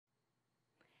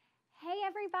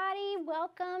everybody.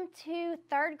 Welcome to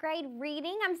third grade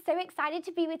reading. I'm so excited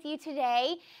to be with you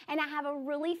today, and I have a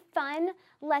really fun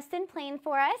lesson planned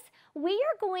for us. We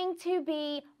are going to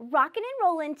be rocking and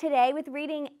rolling today with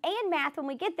reading and math when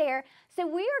we get there. So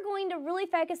we are going to really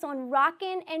focus on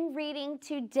rocking and reading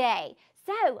today.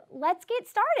 So let's get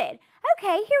started.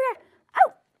 Okay, here we are.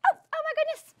 Oh my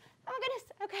goodness. Oh my goodness.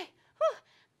 Okay. Whew.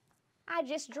 I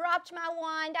just dropped my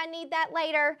wand. I need that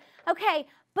later. Okay,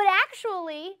 but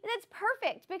actually, that's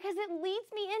perfect because it leads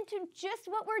me into just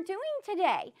what we're doing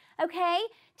today, okay?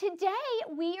 Today,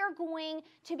 we are going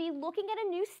to be looking at a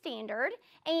new standard,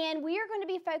 and we are going to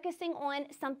be focusing on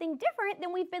something different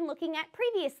than we've been looking at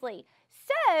previously.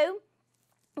 So,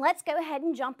 let's go ahead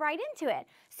and jump right into it.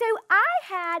 So, I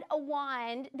had a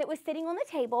wand that was sitting on the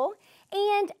table,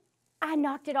 and I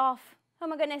knocked it off. Oh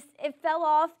my goodness, it fell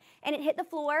off and it hit the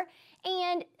floor.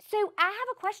 And so I have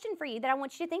a question for you that I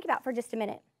want you to think about for just a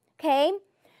minute, okay?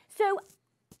 So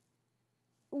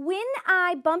when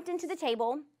I bumped into the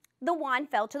table, the wand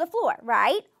fell to the floor,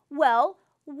 right? Well,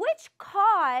 which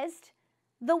caused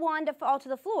the wand to fall to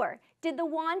the floor? Did the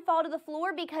wand fall to the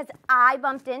floor because I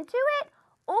bumped into it?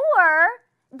 Or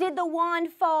did the wand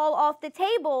fall off the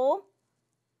table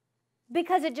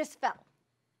because it just fell?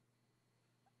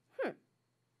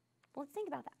 Let's think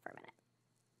about that for a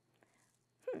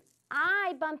minute.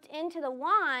 I bumped into the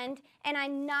wand and I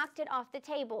knocked it off the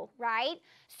table, right?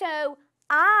 So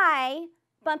I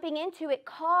bumping into it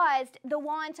caused the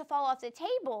wand to fall off the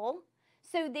table.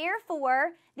 So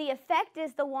therefore, the effect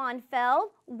is the wand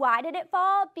fell. Why did it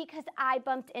fall? Because I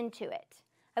bumped into it.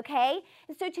 Okay?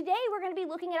 And so today we're going to be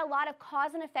looking at a lot of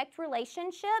cause and effect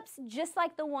relationships, just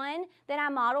like the one that I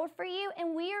modeled for you,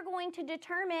 and we are going to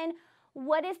determine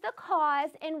what is the cause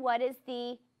and what is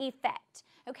the effect,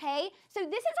 okay? So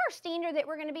this is our standard that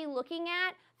we're going to be looking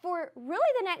at for really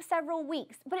the next several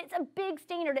weeks, but it's a big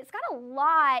standard. It's got a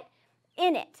lot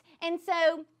in it. And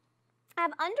so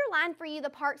I've underlined for you the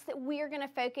parts that we're going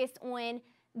to focus on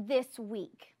this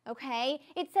week, okay?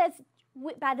 It says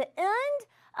by the end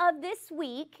of this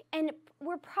week, and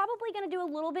we're probably going to do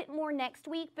a little bit more next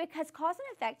week because cause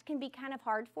and effect can be kind of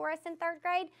hard for us in third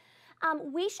grade.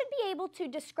 We should be able to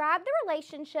describe the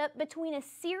relationship between a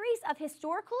series of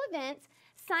historical events,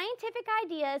 scientific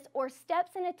ideas, or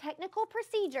steps in a technical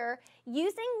procedure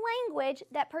using language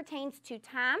that pertains to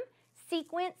time,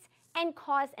 sequence, and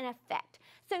cause and effect.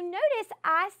 So notice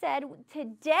I said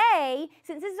today,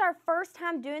 since this is our first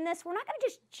time doing this, we're not going to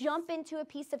just jump into a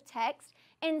piece of text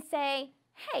and say,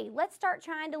 hey, let's start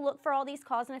trying to look for all these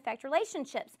cause and effect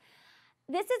relationships.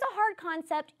 This is a hard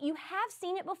concept. You have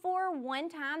seen it before one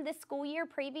time this school year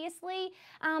previously,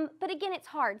 but again, it's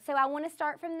hard. So I want to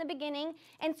start from the beginning.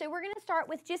 And so we're going to start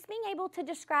with just being able to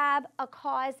describe a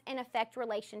cause and effect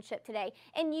relationship today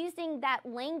and using that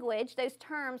language, those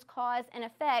terms, cause and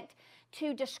effect,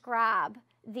 to describe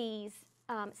these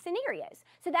scenarios.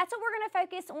 So that's what we're going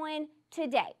to focus on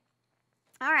today.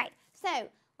 All right, so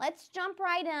let's jump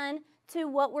right in to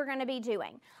what we're going to be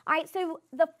doing. All right, so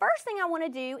the first thing I want to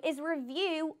do is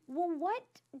review, well, what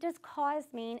does cause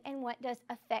mean and what does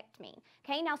effect mean?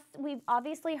 Okay, now we've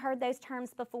obviously heard those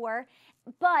terms before,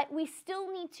 but we still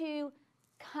need to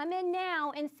come in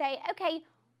now and say, okay,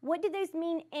 what do those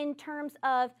mean in terms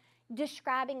of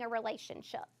describing a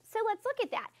relationship? So let's look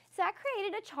at that. So I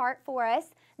created a chart for us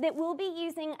that we'll be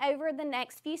using over the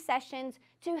next few sessions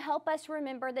to help us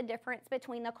remember the difference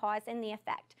between the cause and the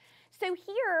effect. So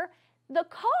here, the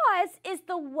cause is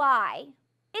the why.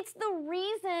 It's the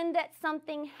reason that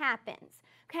something happens.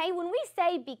 Okay, when we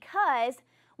say because,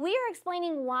 we are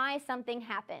explaining why something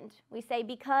happened. We say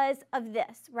because of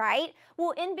this, right?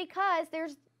 Well, in because,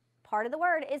 there's part of the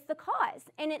word is the cause,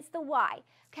 and it's the why.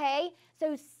 Okay,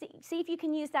 so see if you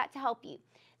can use that to help you.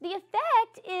 The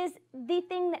effect is the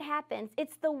thing that happens.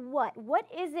 It's the what. What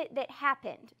is it that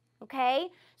happened? Okay,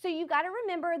 so you got to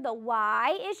remember the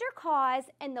why is your cause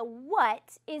and the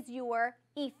what is your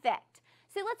effect.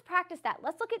 So let's practice that.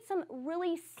 Let's look at some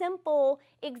really simple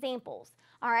examples.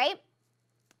 All right,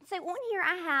 so on here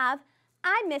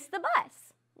I missed the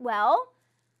bus. Well,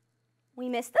 we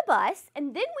missed the bus,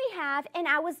 and then we have, and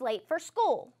I was late for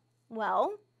school.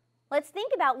 Well, let's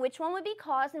think about which one would be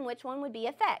cause and which one would be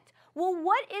effect. Well,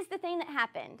 what is the thing that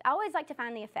happened? I always like to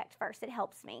find the effect first. It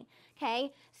helps me,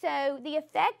 okay? So the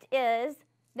effect is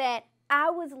that I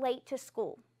was late to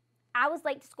school. I was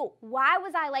late to school. Why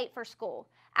was I late for school?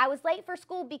 I was late for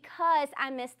school because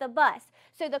I missed the bus.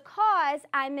 So the cause,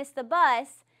 I missed the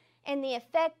bus, and the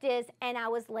effect is, and I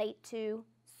was late to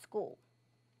school,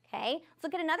 okay? Let's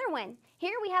look at another one.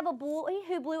 Here we have a boy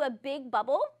who blew a big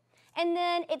bubble, and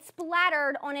then it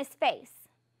splattered on his face.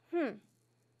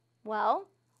 Well,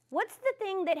 What's the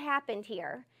thing that happened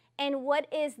here? And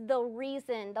what is the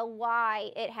reason, the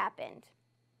why it happened?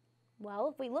 Well,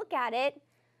 if we look at it,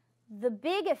 the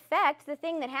big effect, the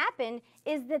thing that happened,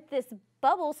 is that this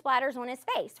bubble splatters on his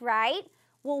face, right?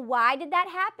 Well, why did that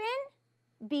happen?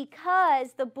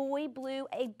 Because the boy blew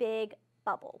a big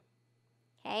bubble,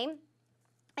 okay?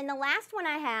 And the last one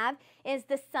I have is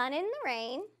the sun and the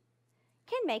rain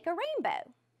can make a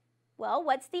rainbow. Well,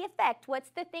 what's the effect? What's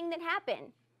the thing that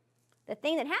happened? The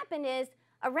thing that happened is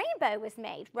a rainbow was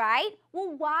made, right?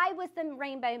 Well, why was the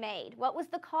rainbow made? What was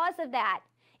the cause of that?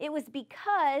 It was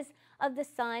because of the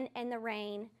sun and the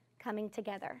rain coming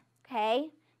together, okay?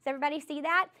 Does everybody see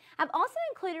that? I've also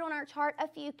included on our chart a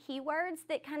few keywords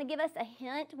that kind of give us a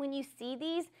hint when you see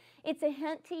these. It's a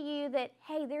hint to you that,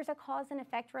 hey, there's a cause and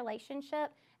effect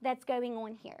relationship that's going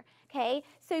on here, okay?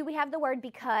 So we have the word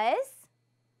because.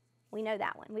 We know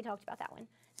that one. We talked about that one.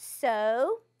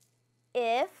 So,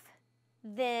 if,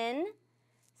 then,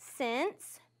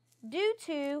 since, due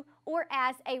to, or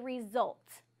as a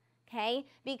result, okay?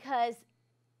 Because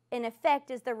an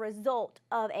effect is the result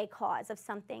of a cause, of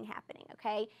something happening,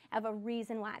 okay? Of a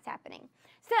reason why it's happening.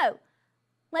 So,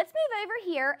 let's move over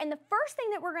here, and the first thing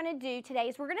that we're going to do today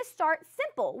is we're going to start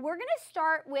simple. We're going to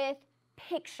start with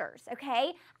pictures,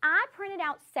 okay? I printed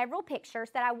out several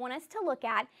pictures that I want us to look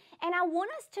at, and I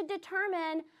want us to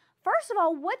determine, first of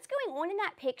all, what's going on in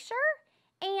that picture,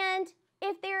 and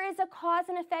if there is a cause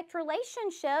and effect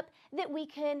relationship that we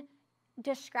can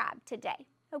describe today,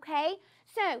 okay?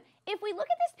 So, if we look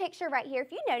at this picture right here,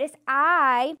 if you notice,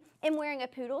 I am wearing a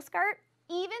poodle skirt,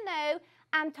 even though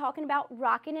I'm talking about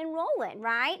rocking and rolling,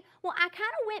 right? Well, I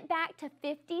kind of went back to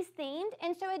 50s themed,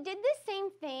 and so I did the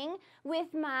same thing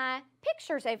with my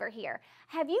pictures over here.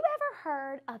 Have you ever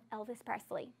heard of Elvis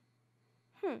Presley?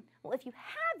 Well, if you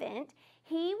haven't,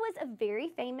 he was a very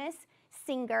famous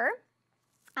singer,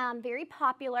 very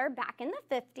popular back in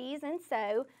the 50s and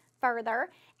so further.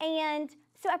 And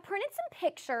so I printed some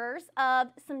pictures of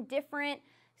some different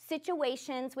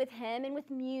situations with him and with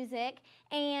music,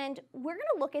 and we're going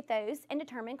to look at those and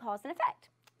determine cause and effect.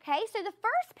 Okay, so the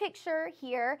first picture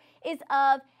here is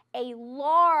of a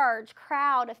large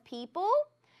crowd of people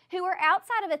who are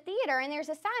outside of a theater, and there's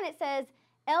a sign that says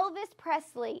Elvis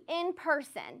Presley in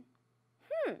person.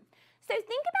 So think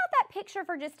about that picture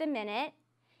for just a minute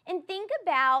and think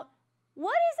about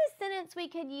what is a sentence we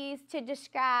could use to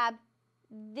describe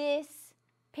this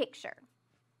picture.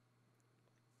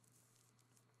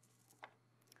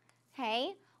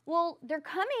 Okay, well, they're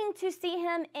coming to see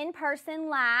him in person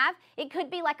live. It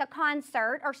could be like a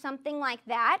concert or something like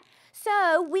that.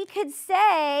 So we could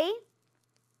say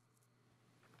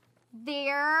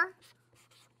there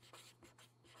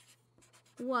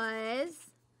was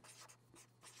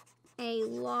a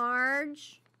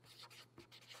large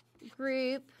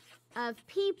group of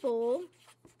people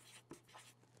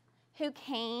who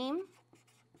came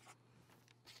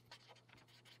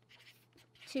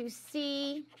to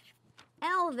see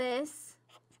Elvis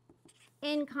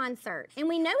in concert. And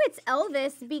we know it's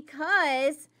Elvis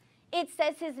because it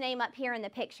says his name up here in the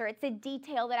picture. It's a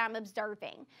detail that I'm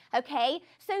observing, okay?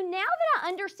 So now that I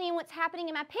understand what's happening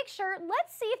in my picture,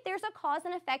 let's see if there's a cause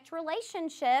and effect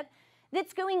relationship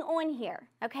that's going on here,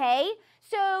 okay?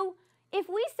 So if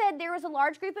we said there was a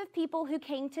large group of people who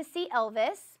came to see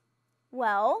Elvis,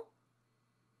 well,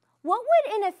 what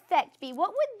would an effect be?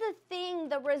 What would the thing,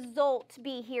 the result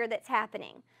be here that's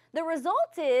happening? The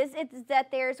result is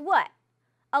that there's what?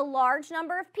 A large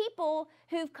number of people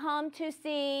who've come to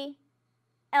see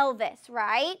Elvis,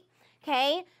 right?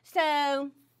 Okay,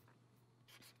 so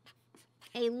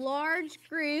a large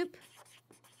group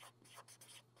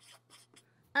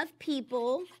of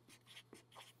people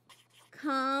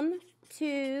come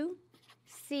to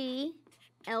see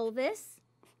Elvis.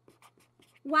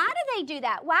 Why do they do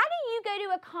that? Why do you go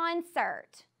to a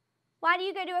concert? Why do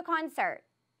you go to a concert?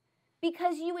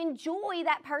 Because you enjoy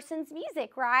that person's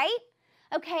music, right?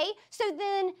 Okay, so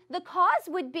then the cause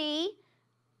would be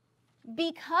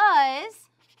because.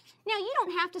 Now, you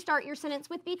don't have to start your sentence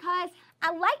with because.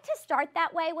 I like to start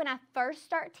that way when I first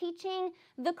start teaching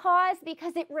the cause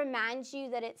because it reminds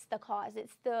you that it's the cause,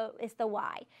 it's the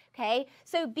why, okay?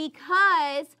 So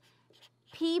because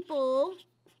people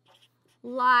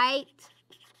liked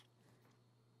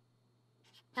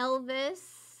Elvis's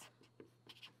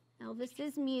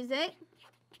music,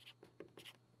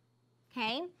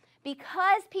 okay?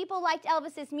 Because people liked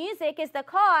Elvis's music is the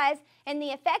cause, and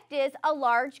the effect is a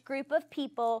large group of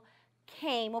people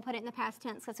came, we'll put it in the past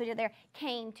tense because we did there,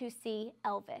 came to see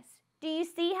Elvis. Do you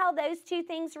see how those two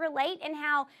things relate and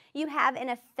how you have an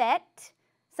effect,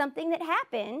 something that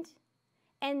happened,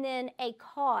 and then a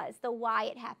cause, the why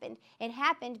it happened. It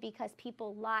happened because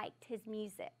people liked his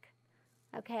music,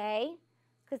 okay?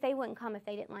 Because they wouldn't come if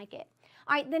they didn't like it.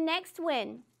 All right, the next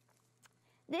one.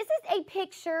 This is a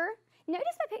picture. Notice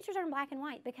my pictures are in black and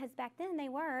white because back then they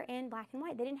were in black and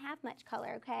white. They didn't have much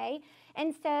color, okay?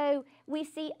 And so we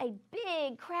see a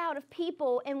big crowd of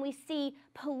people, and we see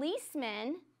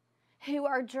policemen who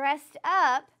are dressed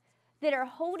up that are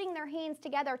holding their hands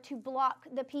together to block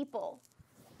the people,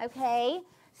 okay?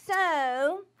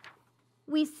 So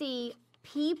we see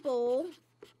people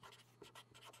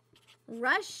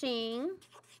rushing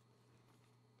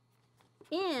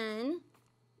in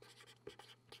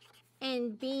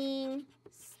and being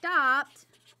stopped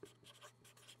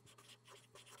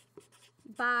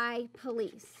by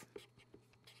police.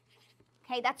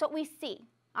 Okay, that's what we see,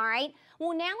 all right?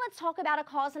 Well, now let's talk about a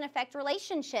cause and effect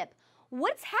relationship.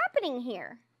 What's happening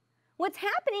here? What's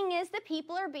happening is the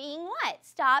people are being what?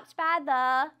 Stopped by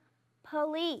the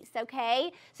police,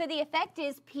 okay? So the effect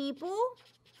is people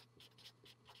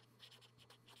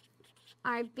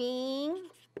are being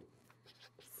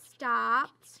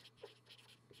stopped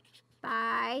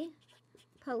by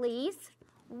police.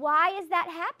 Why is that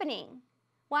happening?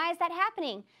 Why is that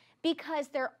happening? Because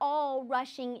they're all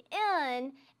rushing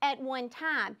in at one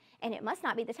time. And it must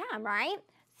not be the time, right?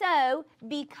 So,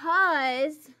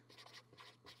 because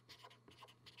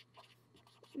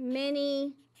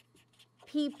many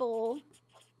people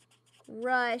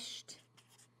rushed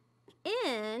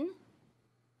in,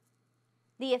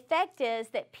 the effect is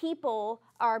that people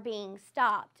are being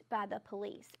stopped by the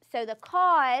police. So the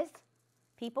cause,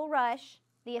 people rush.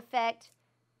 The effect,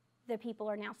 the people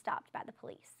are now stopped by the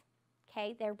police.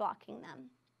 Okay, they're blocking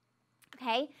them.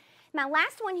 Okay, my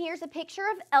last one here is a picture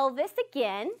of Elvis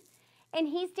again. And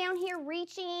he's down here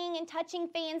reaching and touching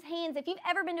fans' hands. If you've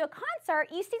ever been to a concert,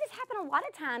 you see this happen a lot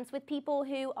of times with people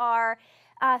who are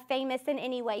famous in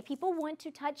any way. People want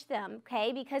to touch them,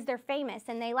 okay, because they're famous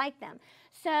and they like them.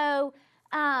 So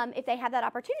if they have that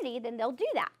opportunity, then they'll do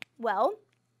that. Well,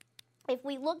 if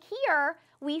we look here,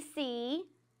 we see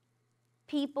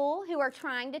people who are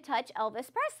trying to touch Elvis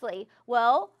Presley.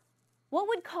 Well, what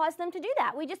would cause them to do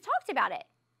that? We just talked about it.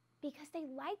 Because they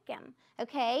like him,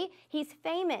 okay? He's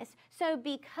famous. So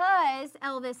because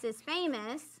Elvis is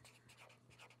famous,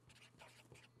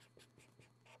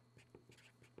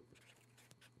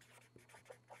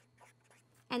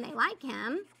 and they like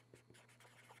him,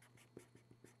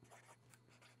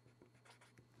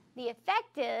 the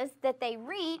effect is that they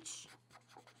reach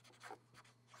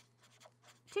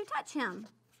to touch him.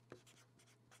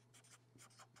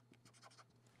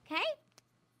 Okay?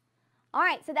 All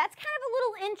right, so that's kind of a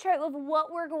little intro of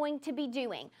what we're going to be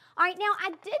doing. All right, now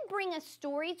I did bring a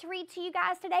story to read to you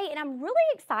guys today, and I'm really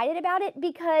excited about it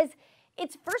because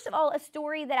it's, first of all, a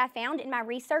story that I found in my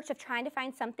research of trying to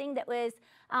find something that was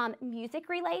music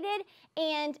related,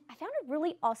 and I found a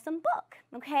really awesome book,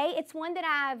 okay? It's one that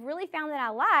I've really found that I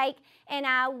like, and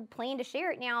I plan to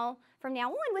share it now from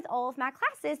now on with all of my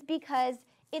classes because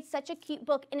it's such a cute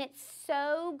book, and it's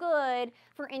so good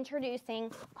for introducing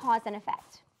cause and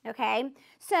effect. Okay,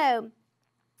 so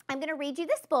I'm going to read you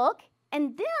this book,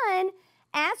 and then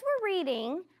as we're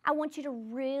reading, I want you to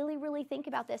really, really think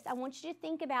about this. I want you to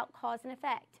think about cause and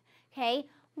effect, okay?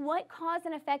 What cause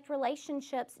and effect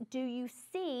relationships do you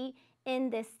see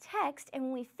in this text? And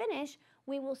when we finish,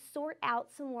 we will sort out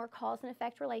some more cause and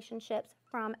effect relationships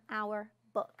from our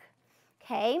book,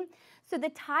 okay? So the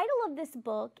title of this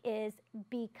book is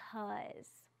Because.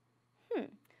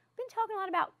 We've been talking a lot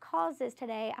about causes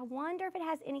today. I wonder if it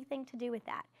has anything to do with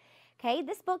that. Okay,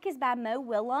 this book is by Mo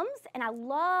Willems, and I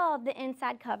love the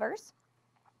inside covers.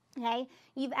 Okay,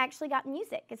 you've actually got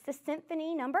music. It's the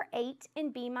Symphony No. 8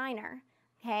 in B minor,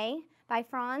 okay, by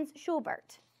Franz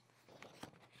Schubert.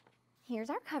 Here's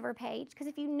our cover page, because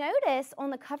if you notice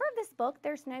on the cover of this book,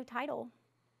 there's no title.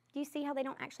 Do you see how they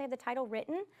don't actually have the title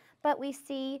written? But we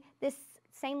see this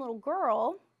same little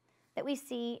girl that we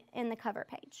see in the cover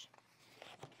page.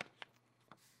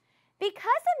 Because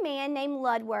a man named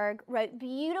Ludwig wrote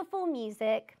beautiful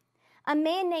music, a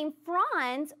man named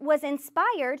Franz was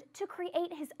inspired to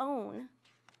create his own.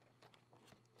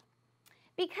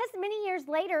 Because many years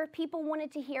later, people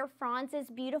wanted to hear Franz's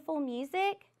beautiful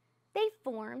music, they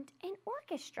formed an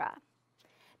orchestra.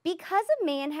 Because a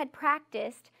man had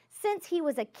practiced since he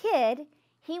was a kid,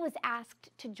 he was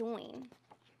asked to join.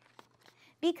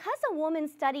 Because a woman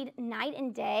studied night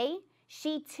and day,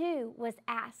 she too was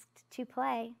asked to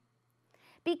play.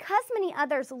 Because many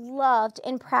others loved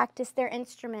and practiced their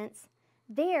instruments,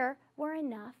 there were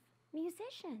enough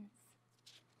musicians.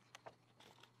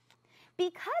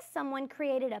 Because someone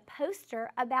created a poster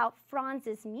about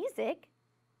Franz's music,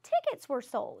 tickets were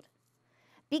sold.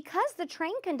 Because the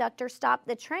train conductor stopped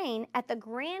the train at the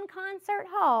Grand Concert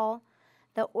Hall,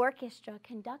 the orchestra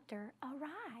conductor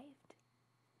arrived.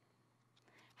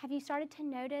 Have you started to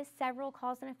notice several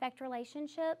cause and effect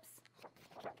relationships?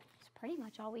 It's pretty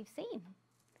much all we've seen.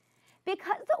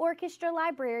 Because the orchestra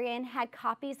librarian had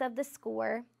copies of the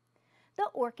score, the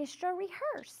orchestra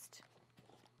rehearsed.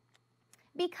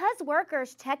 Because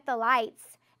workers checked the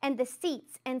lights and the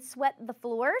seats and swept the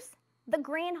floors, the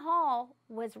grand hall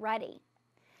was ready.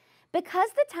 Because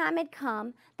the time had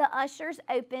come, the ushers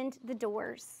opened the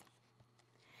doors.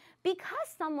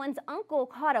 Because someone's uncle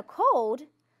caught a cold,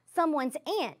 someone's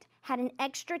aunt had an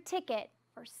extra ticket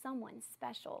for someone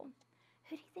special.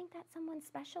 Who do you think that someone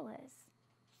special is?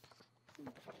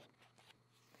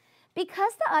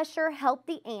 Because the usher helped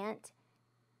the aunt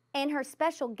and her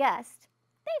special guest,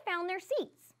 they found their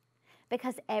seats.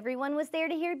 Because everyone was there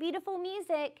to hear beautiful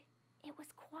music, it was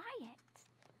quiet.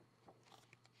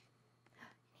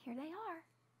 Here they are.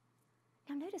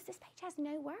 Now notice this page has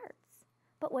no words.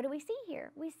 But what do we see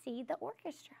here? We see the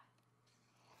orchestra.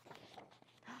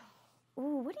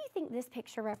 Ooh, what do you think this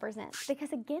picture represents?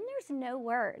 Because again, there's no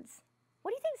words.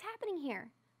 What do you think is happening here?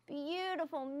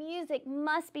 Beautiful music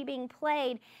must be being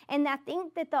played. And I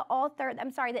think that the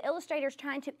illustrator is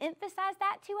trying to emphasize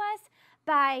that to us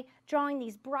by drawing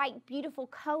these bright, beautiful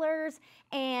colors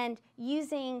and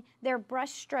using their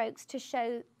brush strokes to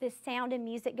show the sound and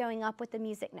music going up with the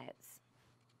music notes.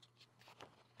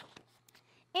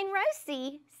 In row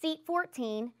C, seat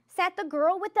 14, sat the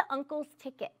girl with the uncle's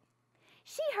ticket.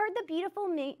 She heard the beautiful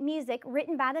music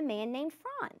written by the man named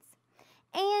Franz,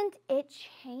 and it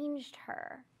changed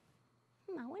her.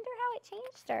 I wonder how it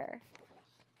changed her.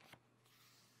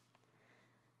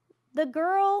 The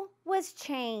girl was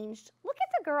changed. Look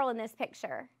at the girl in this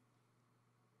picture.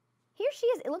 Here she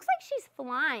is. It looks like she's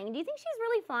flying. Do you think she's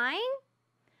really flying?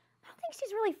 I don't think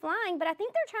she's really flying, but I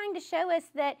think they're trying to show us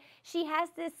that she has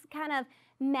this kind of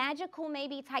magical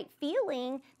maybe type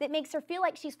feeling that makes her feel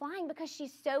like she's flying because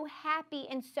she's so happy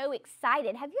and so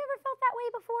excited. Have you ever felt that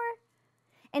way before?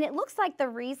 And it looks like the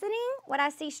reasoning, what I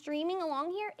see streaming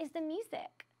along here, is the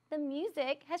music. The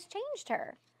music has changed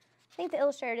her. I think the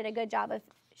illustrator did a good job of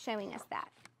showing us that.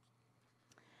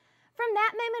 From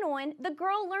that moment on, the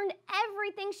girl learned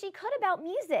everything she could about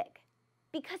music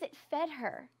because it fed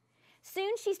her.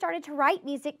 Soon she started to write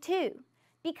music too,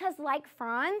 because like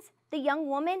Franz, the young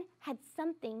woman had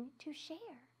something to share.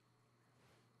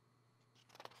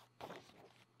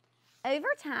 Over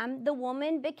time, the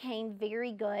woman became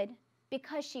very good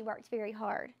because she worked very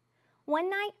hard. One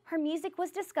night, her music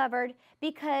was discovered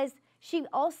because she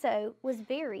also was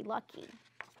very lucky.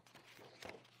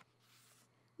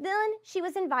 Then she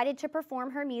was invited to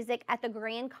perform her music at the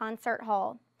Grand Concert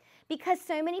Hall because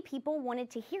so many people wanted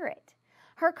to hear it.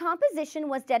 Her composition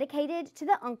was dedicated to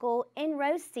the uncle in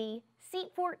row C,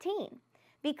 seat 14,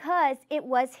 because it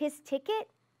was his ticket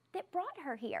that brought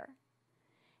her here.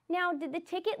 Now, did the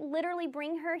ticket literally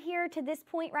bring her here to this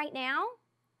point right now?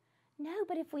 No,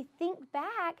 but if we think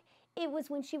back, it was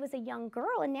when she was a young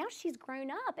girl, and now she's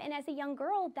grown up. And as a young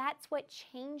girl, that's what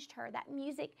changed her. That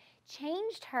music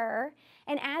changed her.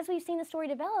 And as we've seen the story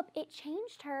develop, it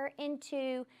changed her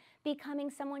into becoming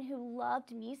someone who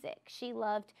loved music. She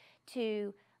loved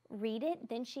to read it,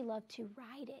 then she loved to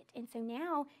write it. And so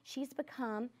now she's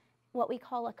become what we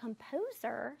call a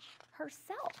composer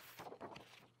herself.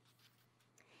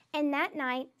 And that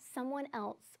night, someone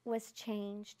else was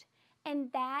changed. And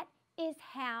that is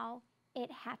how it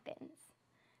happens.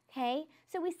 Okay,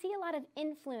 so we see a lot of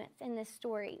influence in this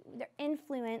story. They're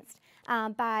influenced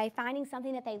by finding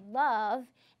something that they love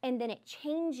and then it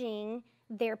changing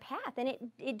their path, and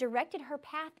it directed her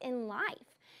path in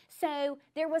life. So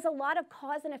there was a lot of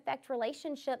cause and effect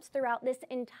relationships throughout this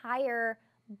entire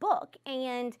book,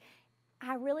 and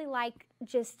I really like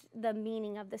just the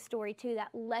meaning of the story too,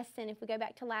 that lesson, if we go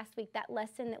back to last week, that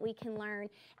lesson that we can learn,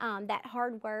 that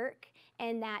hard work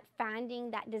and that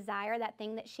finding that desire, that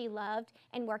thing that she loved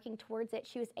and working towards it,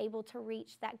 she was able to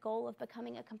reach that goal of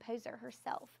becoming a composer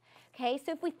herself. Okay,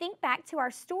 so if we think back to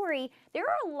our story, there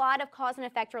are a lot of cause and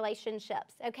effect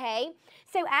relationships, okay?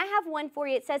 So I have one for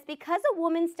you. It says, because a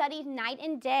woman studied night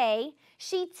and day,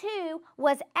 she too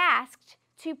was asked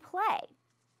to play.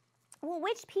 Well,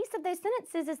 which piece of those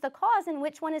sentences is the cause and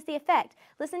which one is the effect?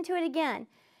 Listen to it again.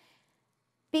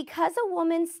 Because a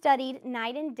woman studied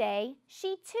night and day,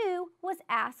 she too was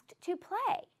asked to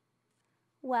play.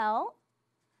 Well,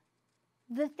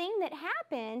 the thing that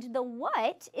happened, the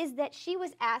what, is that she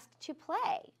was asked to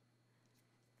play.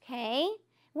 Okay?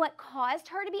 What caused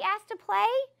her to be asked to play?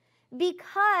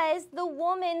 Because the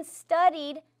woman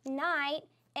studied night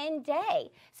and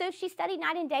day. So if she studied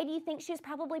night and day, do you think she was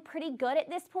probably pretty good at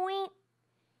this point?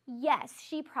 Yes,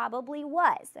 she probably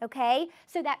was, okay?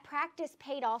 So that practice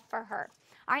paid off for her.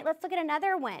 All right, let's look at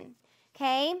another one,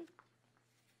 okay?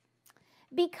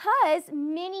 Because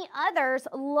many others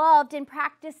loved and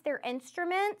practiced their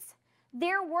instruments,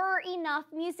 there were enough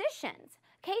musicians.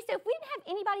 Okay, so if we didn't have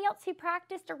anybody else who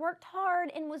practiced or worked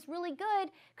hard and was really good,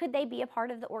 could they be a part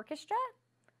of the orchestra?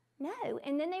 No,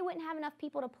 and then they wouldn't have enough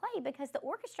people to play because the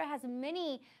orchestra has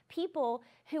many people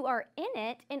who are in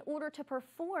it in order to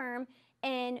perform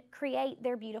and create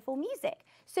their beautiful music.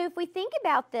 So if we think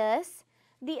about this,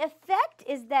 the effect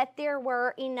is that there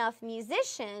were enough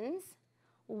musicians.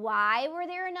 Why were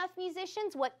there enough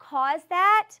musicians? What caused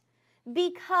that?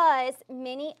 Because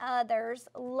many others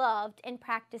loved and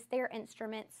practiced their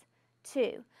instruments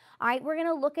too. All right, we're going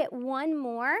to look at one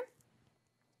more.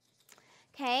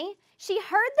 Okay, she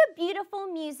heard the beautiful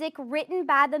music written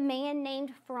by the man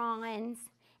named Franz,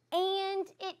 and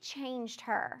it changed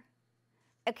her.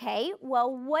 Okay,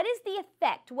 well, what is the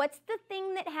effect? What's the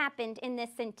thing that happened in this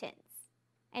sentence,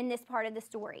 in this part of the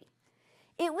story?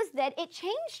 It was that it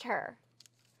changed her.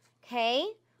 Okay,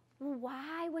 well,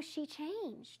 why was she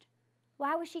changed?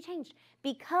 Why was she changed?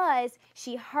 Because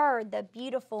she heard the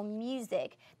beautiful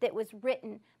music that was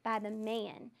written by the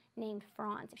man named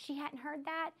Franz. If she hadn't heard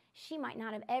that, she might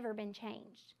not have ever been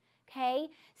changed. Okay?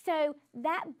 So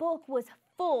that book was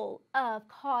full of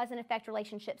cause and effect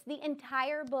relationships. The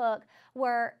entire book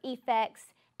were effects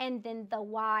and then the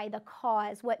why, the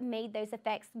cause, what made those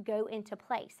effects go into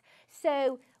place.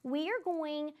 So we are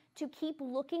going to keep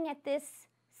looking at this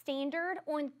standard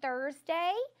on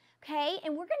Thursday. Okay,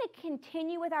 and we're going to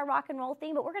continue with our rock and roll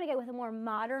theme, but we're going to go with a more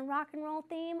modern rock and roll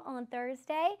theme on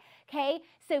Thursday. Okay,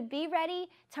 so be ready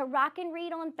to rock and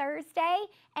read on Thursday,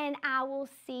 and I will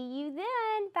see you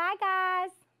then. Bye, guys.